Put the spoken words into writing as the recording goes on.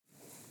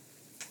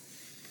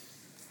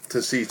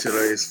To see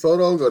today's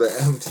photo, go to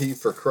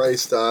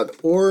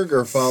mtforchrist.org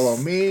or follow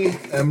me,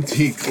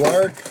 MT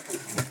Clark,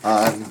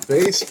 on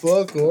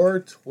Facebook or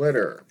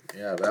Twitter.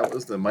 Yeah, that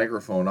was the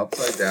microphone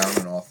upside down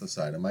and off the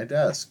side of my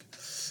desk.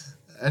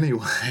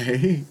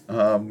 Anyway,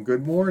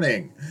 good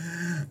morning.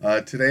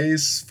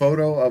 Today's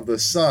photo of the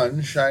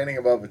sun shining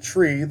above a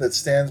tree that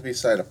stands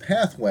beside a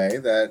pathway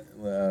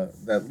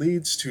that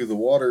leads to the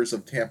waters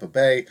of Tampa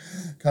Bay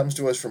comes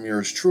to us from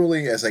yours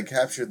truly, as I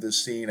captured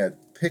this scene at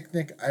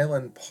Picnic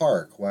Island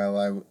Park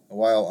while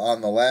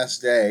on the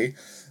last day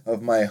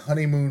of my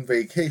honeymoon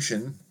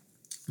vacation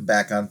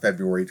back on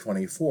February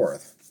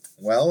 24th.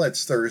 Well,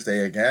 it's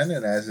Thursday again,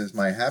 and as is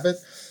my habit,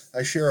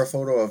 I share a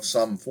photo of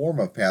some form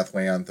of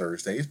pathway on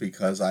Thursdays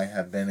because I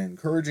have been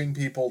encouraging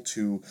people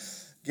to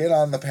get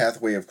on the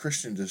pathway of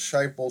Christian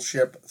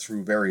discipleship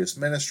through various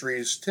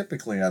ministries,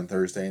 typically on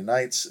Thursday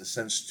nights,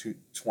 since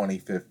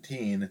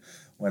 2015,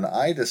 when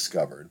I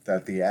discovered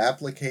that the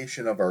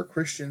application of our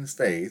Christian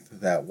faith,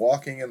 that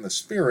walking in the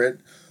Spirit,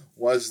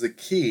 was the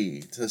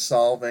key to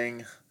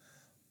solving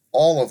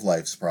all of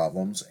life's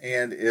problems,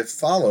 and if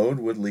followed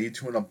would lead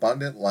to an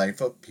abundant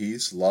life of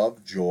peace,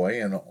 love, joy,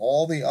 and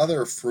all the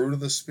other fruit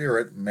of the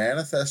Spirit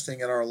manifesting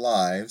in our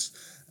lives,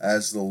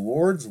 as the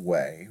Lord's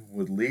way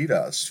would lead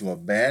us to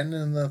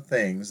abandon the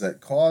things that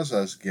cause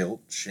us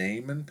guilt,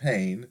 shame, and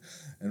pain,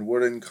 and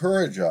would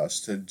encourage us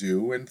to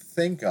do and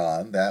think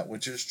on that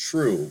which is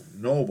true,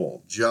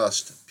 noble,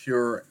 just,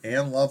 pure,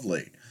 and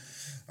lovely.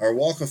 Our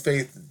walk of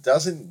faith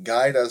doesn't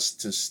guide us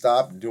to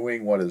stop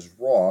doing what is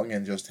wrong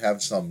and just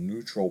have some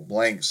neutral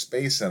blank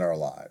space in our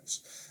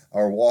lives.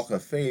 Our walk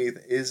of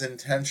faith is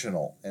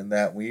intentional in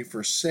that we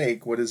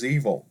forsake what is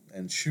evil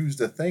and choose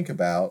to think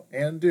about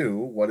and do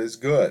what is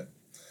good.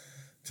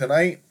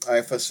 Tonight,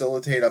 I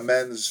facilitate a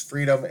men's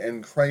Freedom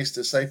in Christ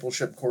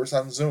discipleship course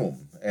on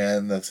Zoom,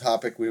 and the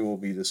topic we will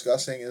be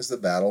discussing is the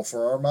battle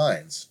for our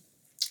minds.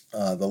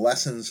 The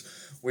lessons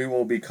we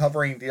will be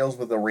covering deals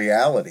with the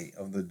reality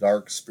of the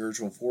dark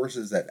spiritual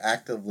forces that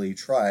actively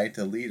try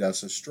to lead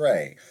us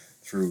astray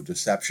through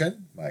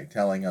deception, by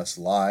telling us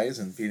lies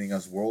and feeding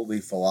us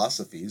worldly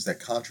philosophies that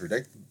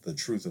contradict the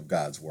truth of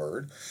God's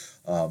Word,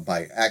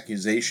 by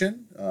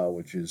accusation,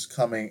 which is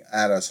coming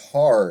at us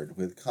hard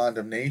with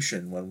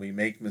condemnation when we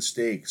make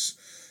mistakes,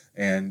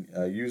 and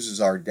uses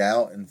our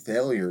doubt and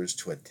failures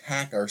to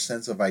attack our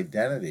sense of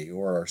identity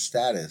or our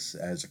status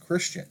as a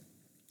Christian,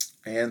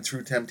 and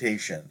through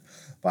temptation,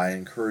 by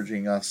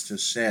encouraging us to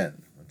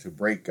sin, to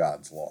break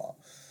God's law.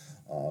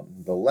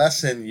 The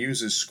lesson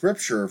uses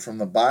scripture from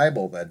the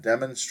Bible that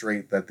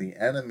demonstrate that the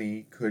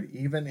enemy could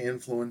even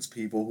influence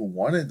people who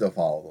wanted to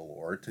follow the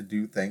Lord to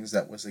do things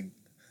that was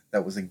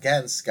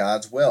against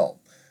God's will.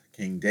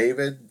 King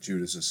David,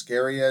 Judas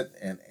Iscariot,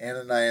 and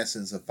Ananias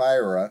and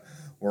Sapphira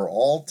were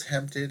all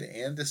tempted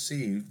and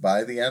deceived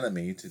by the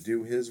enemy to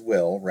do his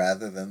will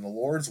rather than the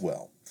Lord's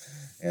will.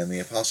 And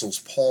the Apostles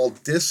Paul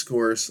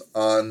discourse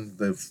on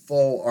the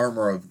full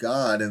armor of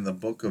God in the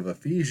book of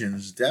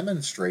Ephesians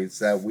demonstrates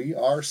that we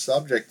are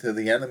subject to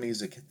the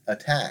enemy's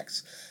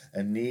attacks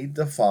and need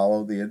to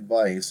follow the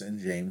advice in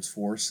James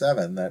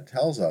 4:7 that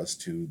tells us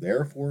to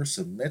therefore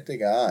submit to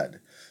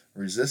God,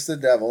 resist the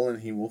devil,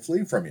 and he will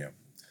flee from you.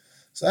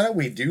 So how do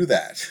we do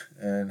that?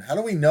 And how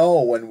do we know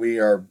when we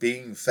are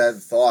being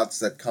fed thoughts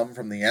that come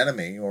from the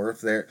enemy, or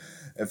if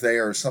they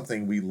are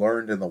something we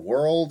learned in the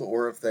world,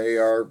 or if they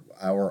are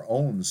our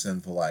own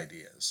sinful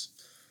ideas?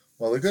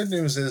 Well, the good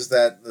news is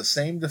that the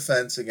same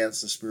defense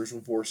against the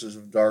spiritual forces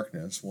of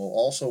darkness will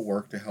also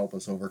work to help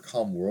us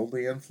overcome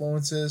worldly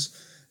influences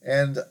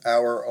and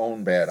our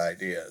own bad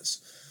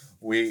ideas.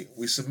 We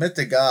submit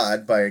to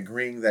God by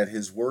agreeing that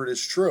His Word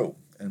is true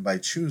and by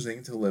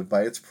choosing to live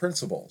by its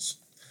principles.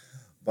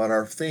 But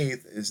our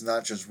faith is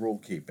not just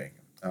rule-keeping.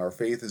 Our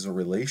faith is a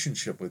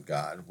relationship with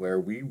God where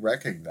we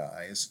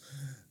recognize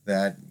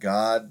that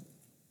God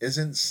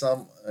isn't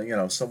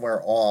somewhere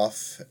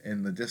off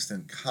in the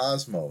distant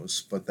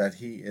cosmos, but that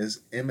He is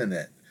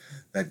immanent,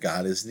 that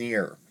God is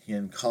near. He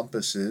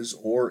encompasses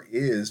or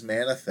is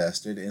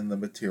manifested in the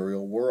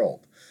material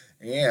world,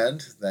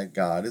 and that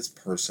God is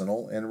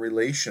personal and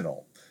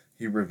relational.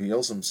 He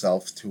reveals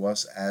Himself to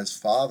us as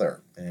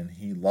Father, and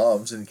He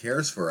loves and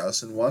cares for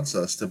us and wants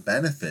us to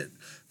benefit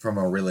from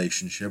a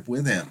relationship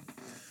with Him.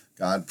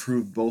 God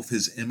proved both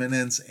His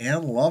immanence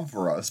and love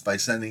for us by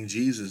sending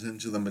Jesus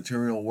into the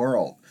material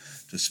world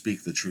to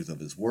speak the truth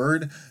of His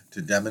Word,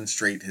 to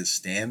demonstrate His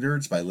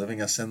standards by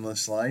living a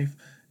sinless life,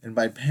 and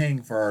by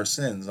paying for our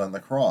sins on the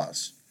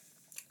cross.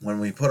 When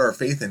we put our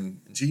faith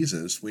in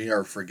Jesus, we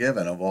are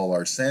forgiven of all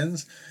our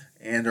sins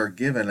and are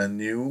given a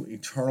new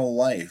eternal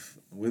life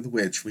with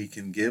which we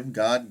can give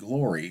God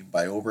glory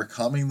by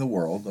overcoming the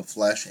world, the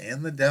flesh,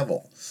 and the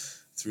devil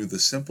through the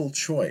simple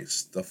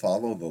choice to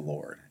follow the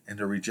Lord and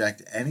to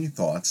reject any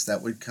thoughts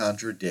that would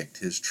contradict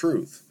His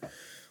truth.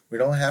 We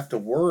don't have to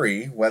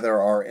worry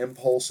whether our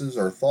impulses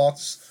or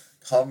thoughts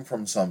come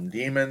from some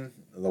demon,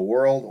 the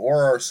world,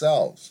 or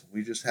ourselves.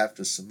 We just have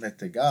to submit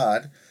to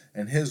God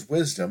and His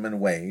wisdom and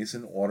ways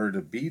in order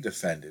to be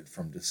defended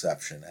from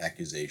deception,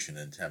 accusation,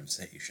 and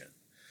temptation.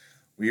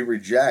 We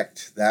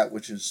reject that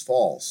which is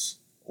false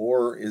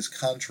or is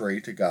contrary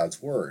to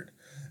God's word,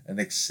 and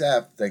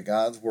accept that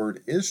God's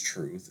word is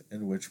truth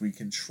in which we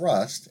can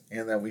trust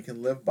and that we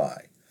can live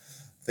by.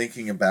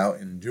 Thinking about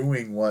and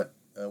doing what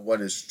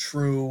is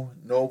true,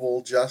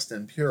 noble, just,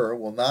 and pure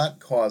will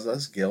not cause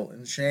us guilt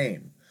and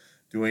shame.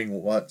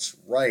 Doing what's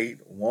right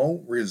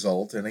won't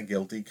result in a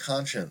guilty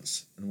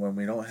conscience. And when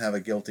we don't have a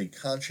guilty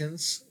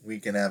conscience, we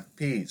can have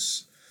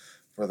peace.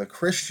 For the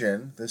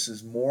Christian, this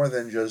is more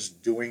than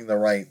just doing the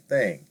right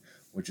thing,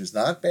 which is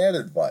not bad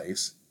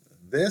advice.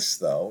 This,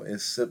 though,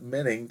 is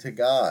submitting to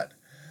God.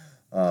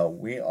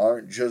 We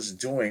aren't just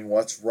doing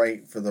what's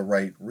right for the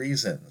right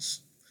reasons.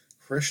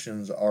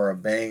 Christians are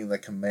obeying the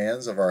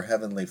commands of our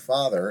Heavenly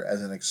Father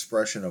as an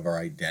expression of our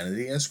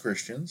identity as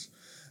Christians,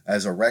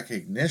 as a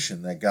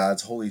recognition that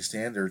God's holy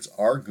standards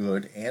are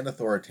good and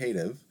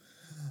authoritative,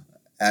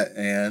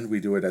 and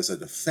we do it as a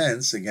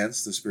defense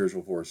against the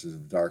spiritual forces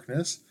of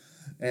darkness,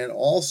 and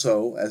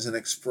also as an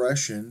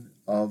expression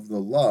of the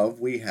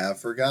love we have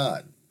for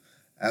God.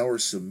 Our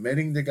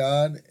submitting to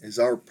God is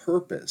our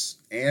purpose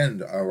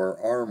and our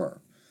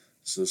armor.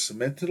 So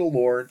submit to the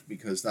Lord,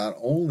 because not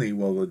only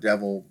will the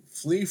devil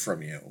flee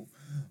from you,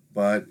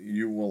 but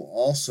you will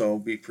also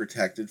be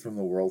protected from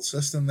the world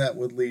system that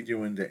would lead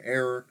you into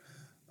error,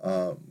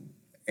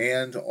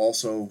 and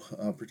also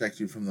protect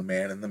you from the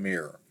man in the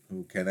mirror,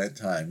 who can at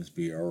times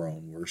be our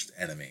own worst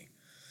enemy.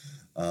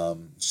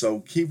 So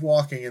keep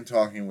walking and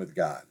talking with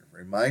God.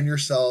 Remind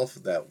yourself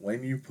that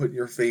when you put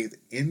your faith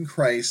in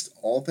Christ,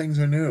 all things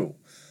are new.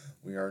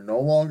 We are no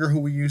longer who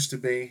we used to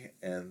be,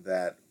 and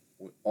that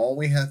all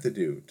we have to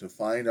do to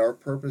find our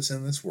purpose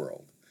in this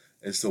world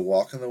is to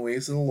walk in the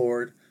ways of the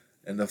Lord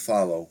and to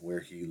follow where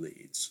He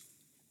leads.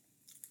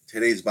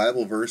 Today's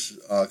Bible verse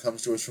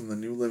comes to us from the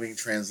New Living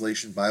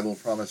Translation Bible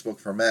Promise Book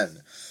for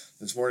Men.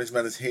 This morning's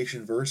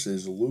meditation verse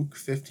is Luke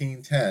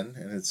 15:10,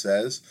 and it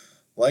says,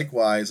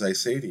 "Likewise, I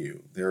say to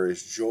you, there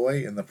is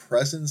joy in the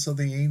presence of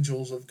the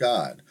angels of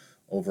God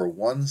over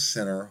one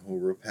sinner who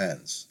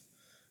repents."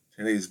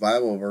 Today's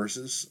Bible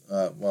verse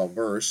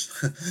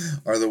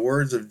are the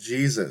words of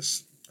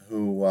Jesus,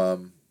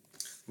 who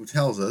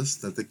tells us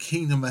that the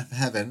kingdom of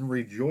heaven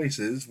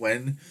rejoices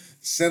when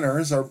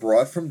sinners are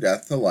brought from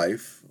death to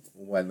life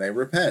when they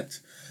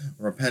repent.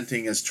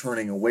 Repenting is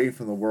turning away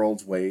from the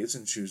world's ways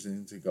and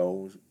choosing to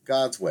go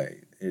God's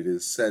way. It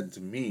is said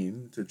to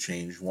mean to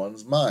change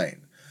one's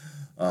mind,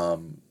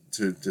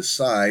 to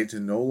decide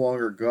to no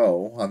longer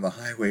go on the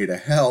highway to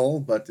hell,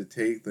 but to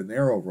take the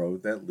narrow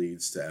road that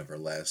leads to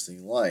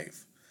everlasting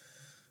life.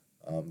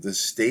 This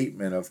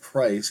statement of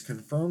Christ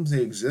confirms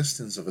the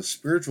existence of a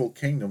spiritual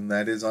kingdom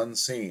that is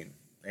unseen,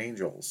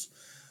 angels.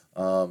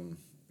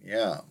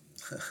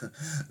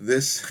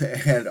 This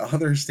and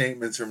other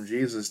statements from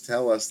Jesus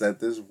tell us that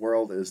this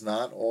world is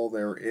not all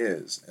there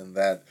is, and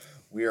that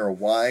we are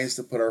wise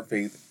to put our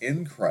faith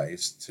in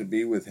Christ to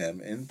be with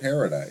Him in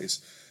paradise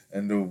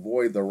and to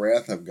avoid the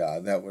wrath of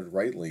God that would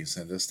rightly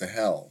send us to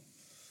hell.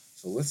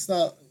 So let's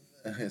not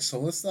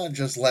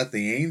just let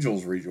the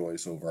angels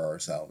rejoice over our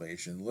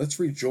salvation. Let's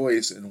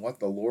rejoice in what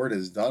the Lord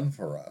has done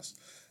for us,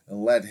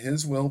 and let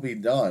His will be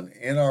done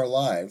in our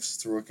lives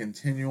through a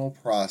continual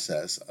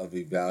process of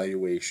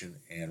evaluation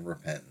and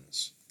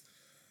repentance.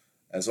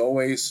 As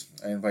always,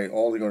 I invite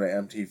all to go to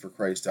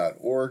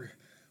mtforchrist.org,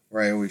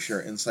 where I always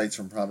share insights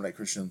from prominent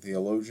Christian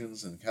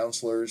theologians and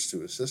counselors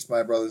to assist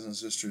my brothers and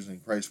sisters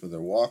in Christ with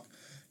their walk.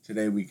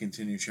 Today we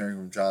continue sharing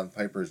from John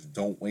Piper's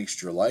Don't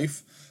Waste Your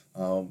Life,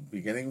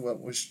 beginning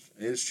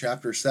is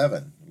chapter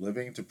 7,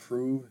 Living to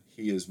Prove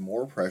He is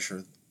More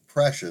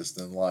Precious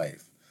Than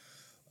Life.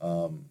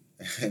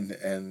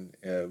 And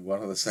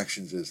one of the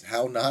sections is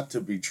How Not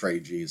to Betray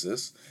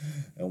Jesus,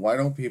 and why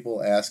don't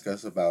people ask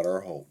us about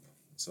our hope?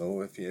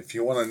 So if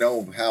you want to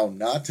know how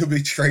not to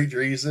betray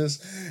Jesus,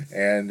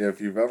 and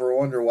if you've ever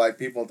wondered why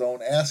people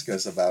don't ask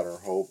us about our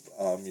hope,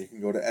 you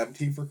can go to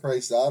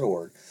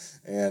mtforchrist.org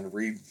and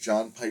read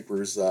John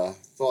Piper's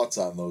thoughts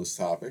on those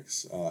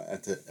topics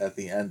at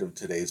the end of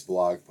today's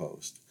blog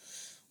post.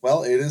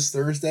 Well, it is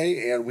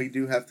Thursday, and we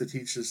do have to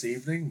teach this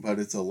evening, but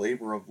it's a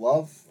labor of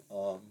love.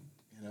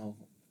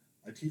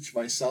 I teach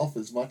myself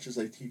as much as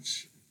I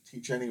teach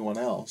anyone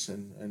else,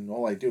 and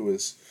all I do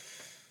is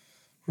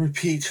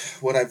repeat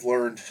what I've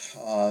learned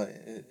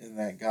in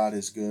that God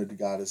is good,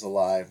 God is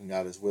alive, and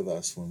God is with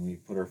us when we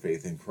put our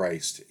faith in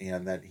Christ,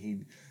 and that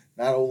He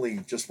not only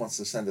just wants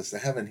to send us to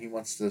heaven, He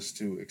wants us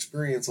to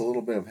experience a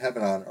little bit of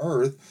heaven on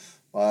earth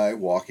by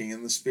walking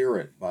in the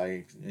Spirit,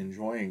 by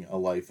enjoying a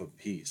life of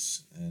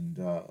peace. And,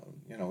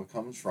 it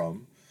comes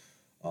from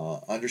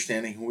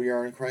understanding who we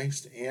are in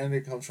Christ, and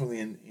it comes from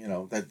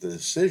the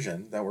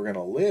decision that we're going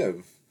to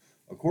live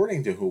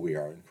according to who we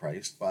are in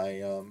Christ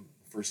by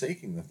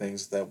forsaking the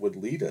things that would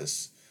lead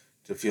us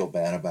to feel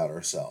bad about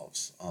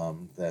ourselves,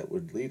 that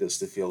would lead us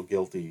to feel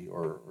guilty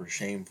or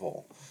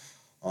shameful.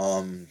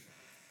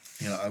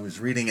 I was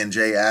reading in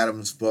Jay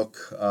Adams' book,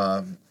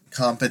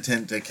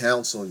 Competent to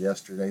Counsel,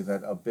 yesterday,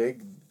 that a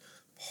big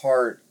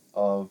part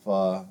of,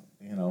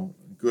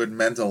 good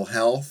mental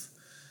health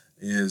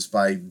is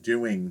by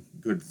doing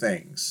good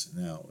things.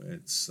 Now,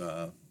 it's,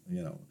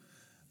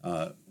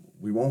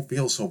 we won't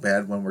feel so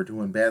bad when we're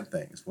doing bad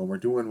things. When we're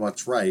doing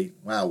what's right,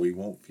 wow, we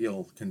won't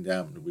feel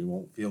condemned. We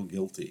won't feel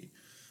guilty.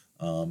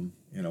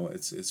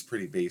 It's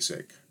pretty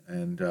basic.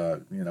 And,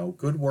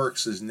 good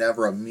works is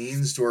never a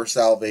means to our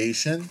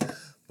salvation.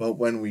 But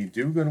when we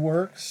do good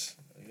works,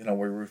 we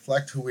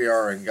reflect who we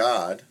are in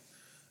God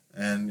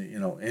and,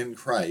 in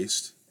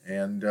Christ.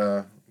 And,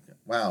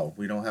 wow,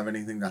 we don't have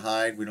anything to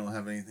hide. We don't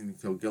have anything to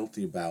feel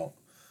guilty about.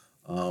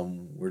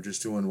 We're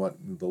just doing what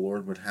the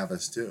Lord would have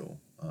us do.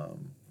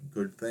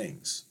 Good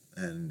things.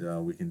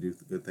 And we can do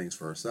good things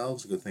for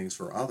ourselves, good things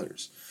for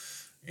others.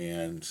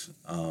 And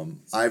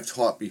I've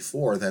taught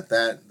before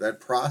that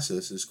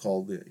process is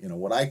called,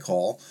 what I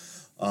call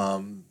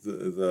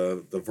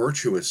the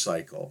virtuous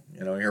cycle.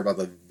 You hear about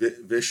the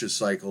vicious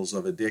cycles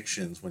of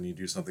addictions. When you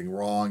do something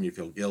wrong, you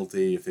feel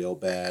guilty, you feel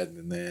bad,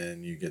 and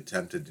then you get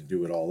tempted to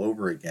do it all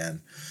over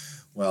again.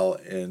 Well,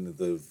 in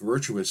the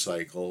virtuous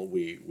cycle,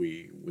 we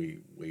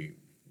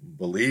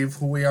believe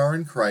who we are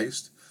in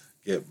Christ,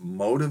 get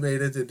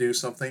motivated to do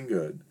something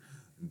good,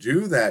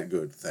 do that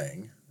good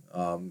thing.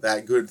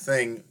 That good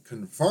thing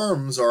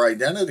confirms our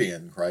identity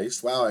in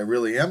Christ. Wow, I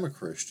really am a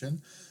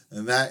Christian.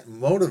 And that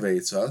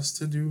motivates us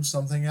to do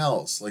something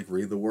else, like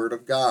read the Word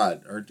of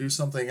God, or do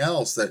something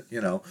else that,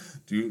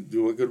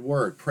 do a good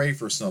work, pray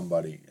for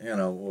somebody,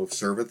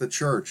 serve at the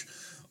church.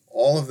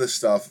 All of this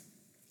stuff,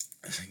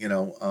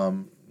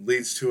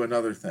 leads to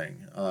another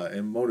thing.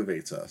 It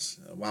motivates us.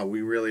 Wow,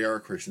 we really are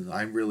Christians.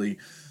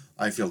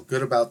 I feel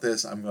good about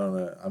this.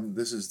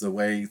 This is the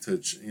way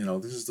this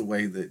is the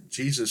way that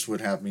Jesus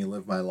would have me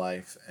live my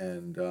life.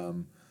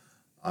 And,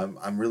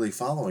 I'm really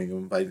following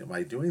him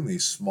by doing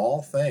these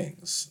small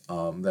things,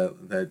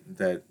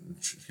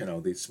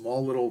 these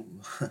small little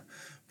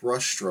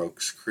brush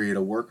strokes create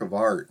a work of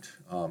art.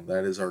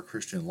 That is our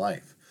Christian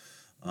life.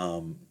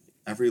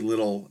 Every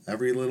little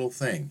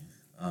thing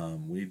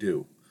we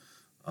do,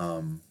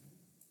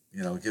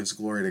 gives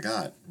glory to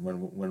God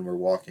when we're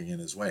walking in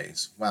His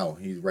ways. Wow,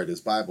 he read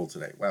his Bible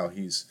today. Wow,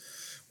 he's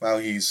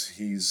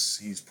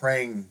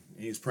praying.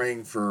 He's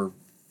praying for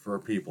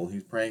people.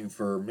 He's praying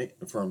for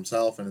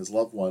himself and his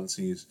loved ones.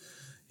 He's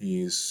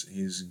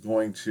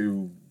going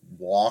to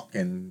walk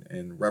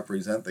and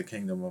represent the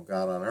kingdom of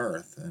God on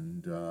earth,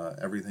 and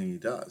everything he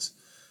does.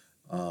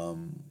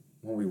 When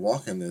we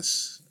walk in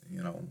this,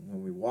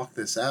 when we walk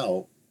this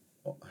out,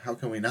 how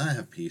can we not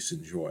have peace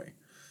and joy,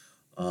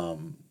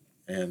 and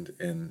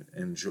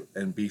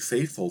be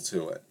faithful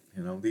to it?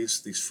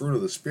 These fruit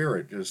of the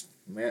Spirit just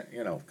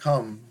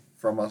come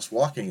from us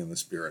walking in the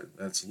Spirit.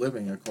 That's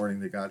living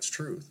according to God's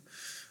truth.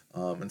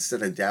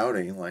 Instead of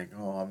doubting, like,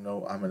 I'm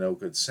a no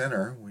good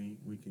sinner, we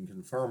can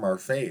confirm our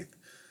faith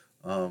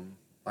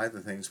by the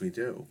things we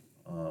do.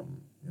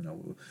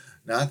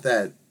 Not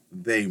that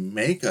they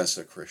make us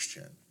a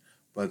Christian,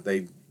 but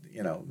they're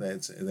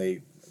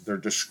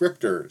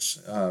descriptors.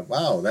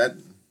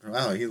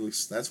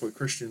 That's what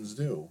Christians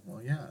do.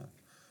 Well, yeah.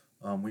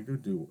 We do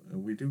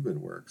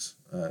good works.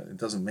 It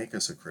doesn't make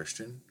us a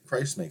Christian.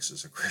 Christ makes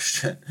us a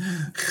Christian.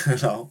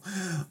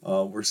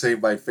 We're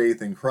saved by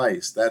faith in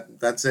Christ.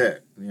 That's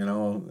it.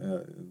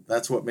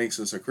 That's what makes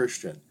us a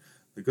Christian.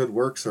 The good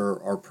works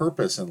are our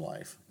purpose in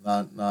life,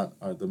 not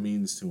the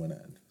means to an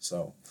end.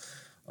 So,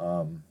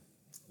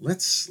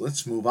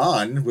 let's move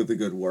on with the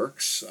good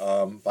works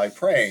by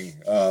praying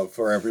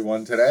for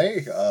everyone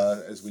today,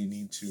 as we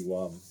need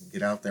to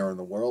get out there in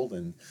the world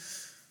and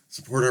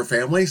support our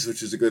families,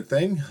 which is a good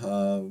thing,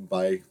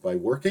 by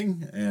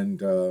working and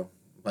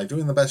by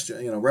doing the best,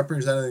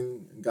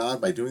 representing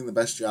God by doing the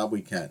best job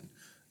we can,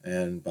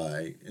 and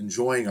by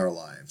enjoying our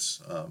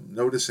lives,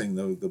 noticing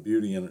the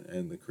beauty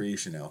and the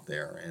creation out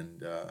there,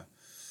 and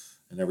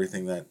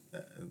everything that,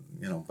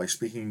 by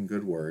speaking a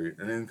good word,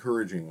 an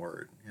encouraging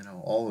word,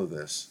 all of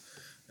this,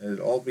 it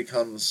all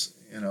becomes,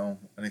 an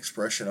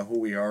expression of who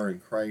we are in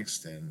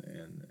Christ,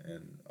 and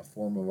a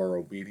form of our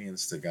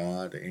obedience to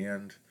God,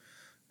 and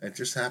it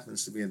just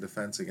happens to be a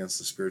defense against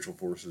the spiritual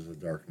forces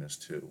of darkness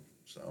too.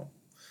 So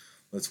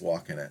let's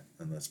walk in it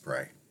and let's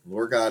pray.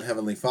 Lord God,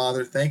 Heavenly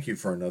Father, thank you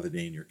for another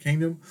day in your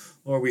kingdom.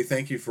 Lord, we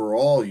thank you for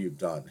all you've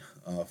done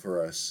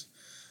for us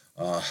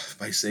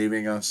by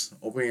saving us,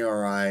 opening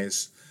our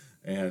eyes,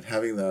 and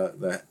having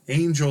the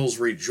angels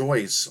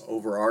rejoice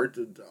over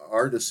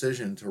our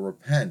decision to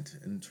repent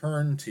and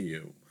turn to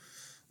you.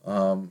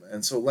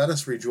 And so let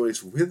us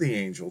rejoice with the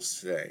angels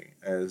today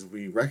as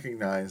we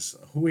recognize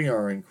who we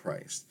are in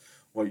Christ,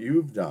 what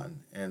you've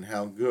done, and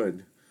how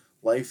good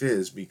life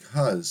is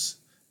because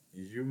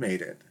you made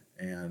it,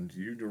 and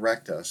you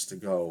direct us to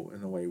go in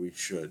the way we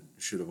should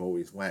have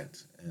always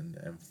went, and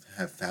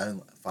have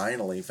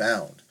finally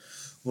found.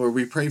 Lord,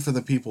 we pray for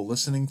the people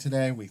listening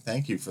today. We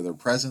thank you for their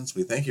presence.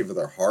 We thank you for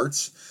their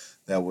hearts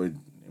that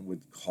would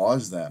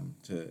cause them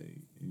to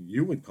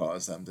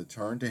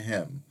turn to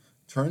Him,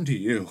 turn to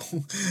you,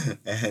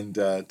 and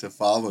to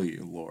follow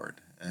you,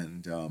 Lord.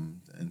 And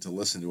to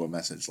listen to a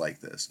message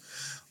like this.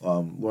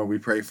 Lord, we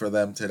pray for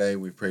them today.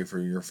 We pray for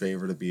your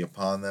favor to be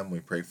upon them. We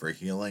pray for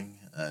healing.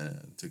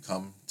 to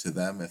come to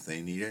them if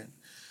they need it,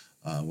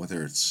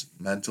 whether it's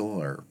mental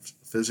or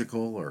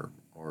physical or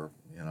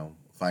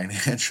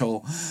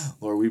financial.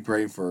 Lord, we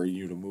pray for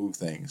you to move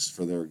things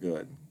for their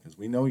good, because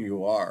we know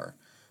you are.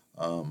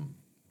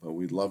 But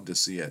we'd love to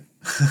see it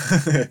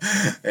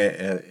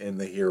in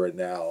the here and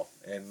now,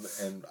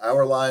 and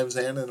our lives,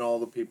 and in all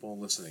the people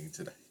listening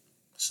today.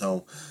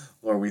 So,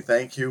 Lord, we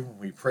thank you,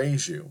 we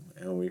praise you,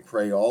 and we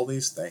pray all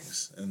these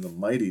things in the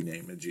mighty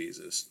name of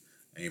Jesus.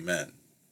 Amen.